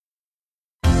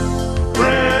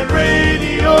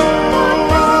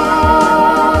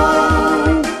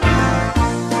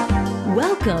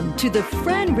to the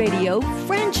Fran Radio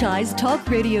Franchise Talk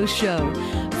Radio Show.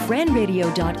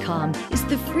 FranRadio.com is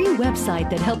the free website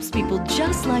that helps people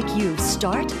just like you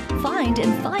start, find,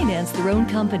 and finance their own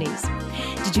companies.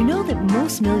 Did you know that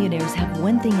most millionaires have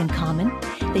one thing in common?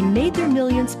 They made their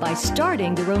millions by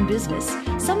starting their own business,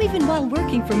 some even while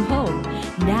working from home.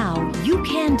 Now you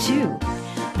can too.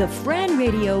 The Fran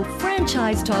Radio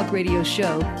Franchise Talk Radio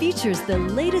Show features the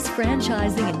latest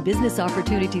franchising and business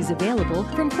opportunities available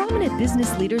from prominent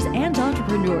business leaders and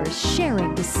entrepreneurs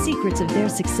sharing the secrets of their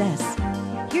success.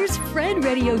 Here's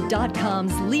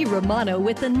FranRadio.com's Lee Romano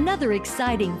with another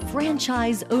exciting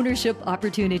franchise ownership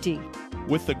opportunity.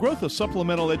 With the growth of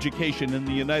supplemental education in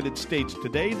the United States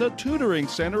today, the Tutoring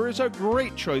Center is a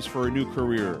great choice for a new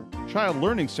career. Child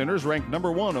Learning Centers rank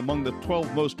number 1 among the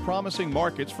 12 most promising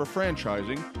markets for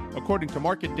franchising, according to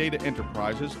Market Data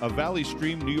Enterprises, a Valley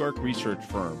Stream, New York research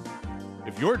firm.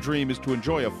 If your dream is to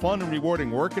enjoy a fun and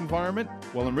rewarding work environment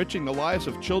while enriching the lives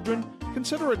of children,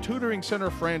 consider a Tutoring Center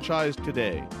franchise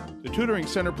today. The Tutoring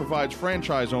Center provides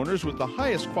franchise owners with the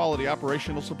highest quality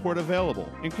operational support available,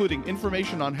 including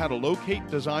information on how to locate,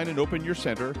 design, and open your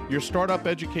center, your startup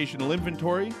educational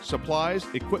inventory, supplies,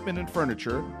 equipment, and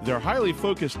furniture, their highly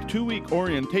focused 2-week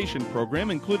orientation program,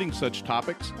 including such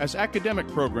topics as academic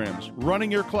programs,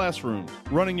 running your classrooms,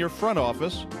 running your front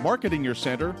office, marketing your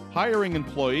center, hiring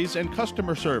employees, and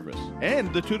customer service.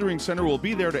 And the Tutoring Center will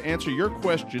be there to answer your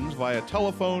questions via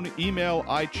telephone, email,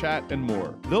 iChat, and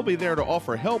more. They'll be there to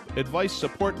offer help, advice,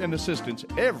 support, and assistance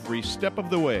every step of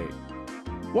the way.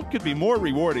 What could be more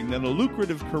rewarding than a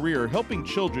lucrative career helping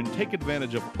children take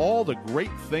advantage of all the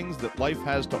great things that life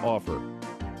has to offer?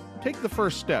 Take the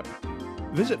first step.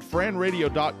 Visit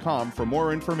FranRadio.com for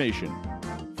more information.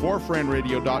 For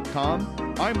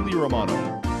FranRadio.com, I'm Lee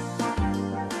Romano.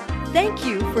 Thank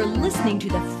you for listening to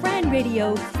the Fran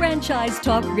Radio Franchise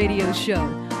Talk Radio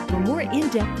Show. For more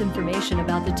in-depth information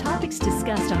about the topics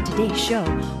discussed on today's show,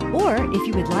 or if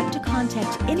you would like to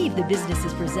contact any of the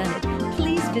businesses presented,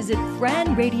 please visit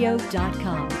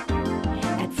FranRadio.com.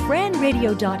 At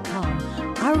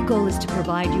FranRadio.com, our goal is to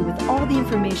provide you with all the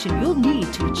information you'll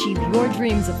need to achieve your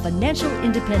dreams of financial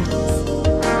independence.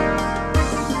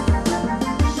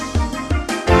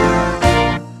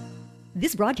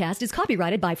 This broadcast is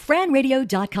copyrighted by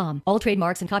FranRadio.com. All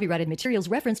trademarks and copyrighted materials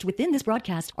referenced within this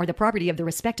broadcast are the property of the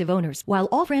respective owners. While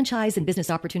all franchise and business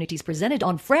opportunities presented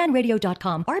on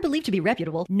FranRadio.com are believed to be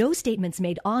reputable, no statements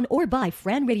made on or by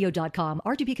FranRadio.com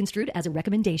are to be construed as a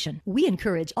recommendation. We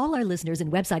encourage all our listeners and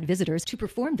website visitors to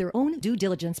perform their own due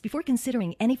diligence before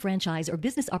considering any franchise or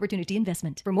business opportunity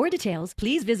investment. For more details,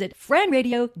 please visit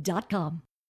FranRadio.com.